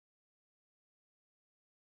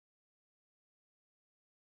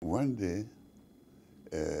one day,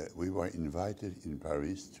 we were invited in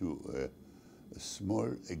Paris to a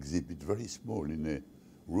small exhibit, very small, in a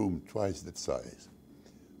room twice that size,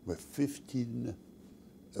 with 15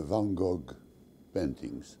 Van Gogh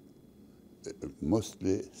paintings,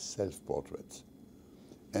 mostly self-portraits,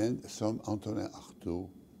 and some Antonin Artaud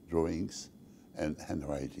drawings and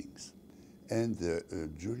handwritings. And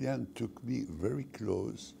Julian took me very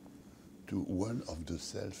close to one of the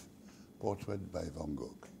self-portraits by Van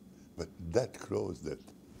Gogh. But that close that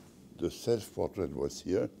the self-portrait was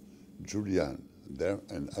here, Julian there,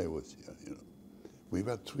 and I was here, you know. We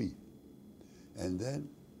were three. And then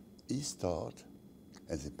he started,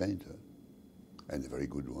 as a painter, and a very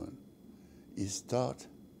good one, he started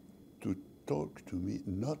to talk to me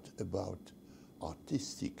not about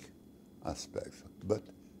artistic aspects, but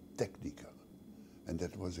technical. And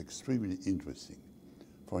that was extremely interesting.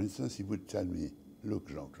 For instance, he would tell me, look,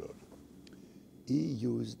 Jean-Claude, he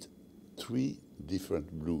used 3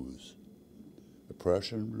 different blues: a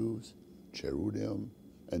Prussian blues, ceruleum,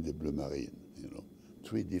 and the blue marine, you know,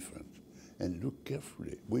 3 different. And look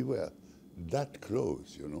carefully, we were that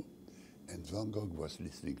close, you know, and Van Gogh was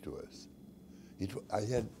listening to us.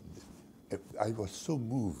 I was so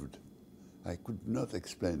moved, I could not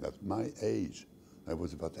explain. At my age, I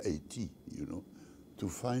was about 80, you know, to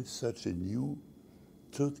find such a new,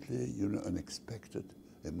 totally, you know, unexpected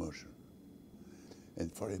emotion.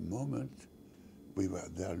 And for a moment, we were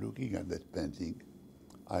there looking at that painting.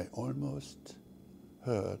 I almost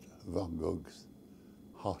heard Van Gogh's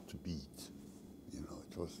heartbeat. You know,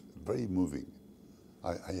 it was very moving.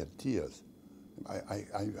 I had tears.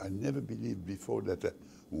 I never believed before that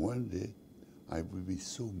one day I would be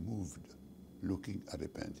so moved looking at a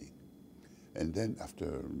painting. And then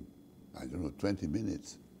after, I don't know, 20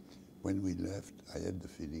 minutes, when we left, I had the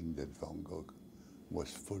feeling that Van Gogh was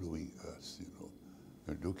following us, you know,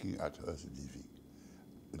 and looking at us leaving.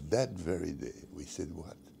 That very day, we said,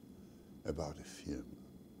 what about a film?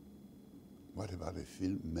 What about a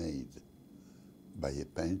film made by a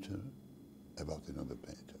painter about another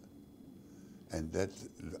painter? And that's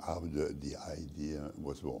how the idea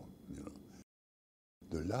was born, you know.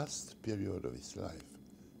 The last period of his life,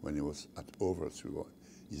 when he was at Overthrow,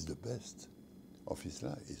 is the best of his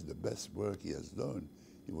life. It's the best work he has done.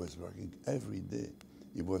 He was working every day.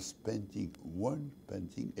 He was painting 1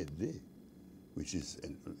 painting a day, which is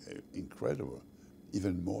incredible,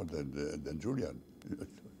 even more than Julian.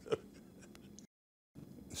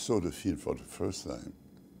 Saw the film for the first time.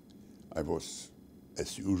 I was,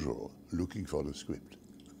 as usual, looking for the script,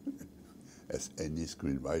 as any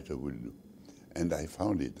screenwriter will do. And I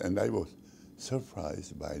found it, and I was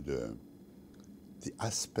surprised by the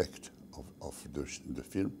aspect of the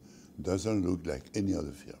film. Doesn't look like any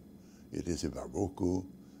other film. It is a Barocco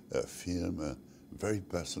film, very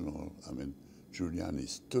personal. I mean, Julian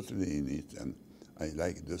is totally in it, and I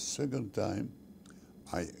like the second time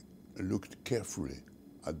I looked carefully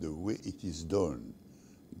at the way it is done,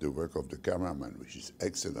 the work of the cameraman, which is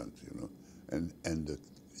excellent, you know. And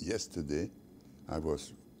yesterday, I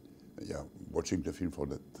was watching the film for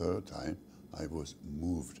the 3rd time. I was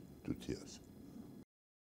moved to tears.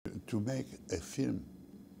 To make a film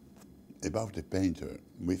about a painter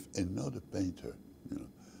with another painter, you know,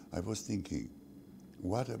 I was thinking,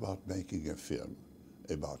 what about making a film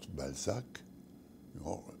about Balzac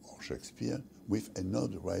or Shakespeare with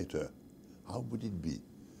another writer? How would it be?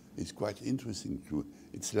 It's quite interesting too.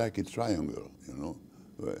 It's like a triangle, you know.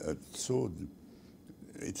 So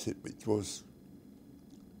it was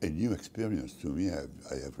a new experience to me.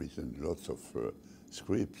 I have written lots of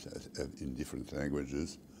scripts in different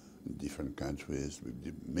languages, in different countries,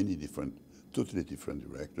 with many different, totally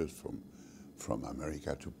different directors, from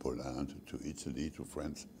America to Poland to Italy to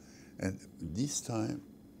France. And this time,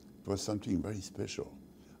 it was something very special.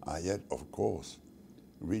 I had, of course,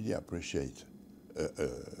 really appreciate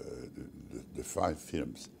the 5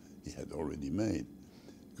 films he had already made.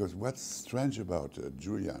 Because what's strange about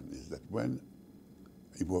Julian is that when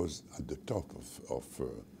he was at the top of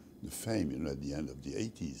the fame, you know, at the end of the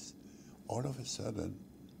 80s, all of a sudden,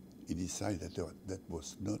 he decided that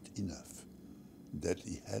was not enough, that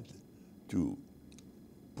he had to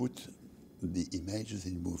put the images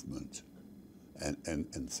in movement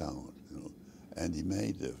and sound, you know. And he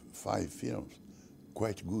made 5 films,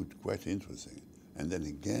 quite good, quite interesting. And then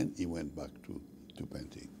again, he went back to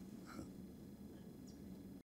painting.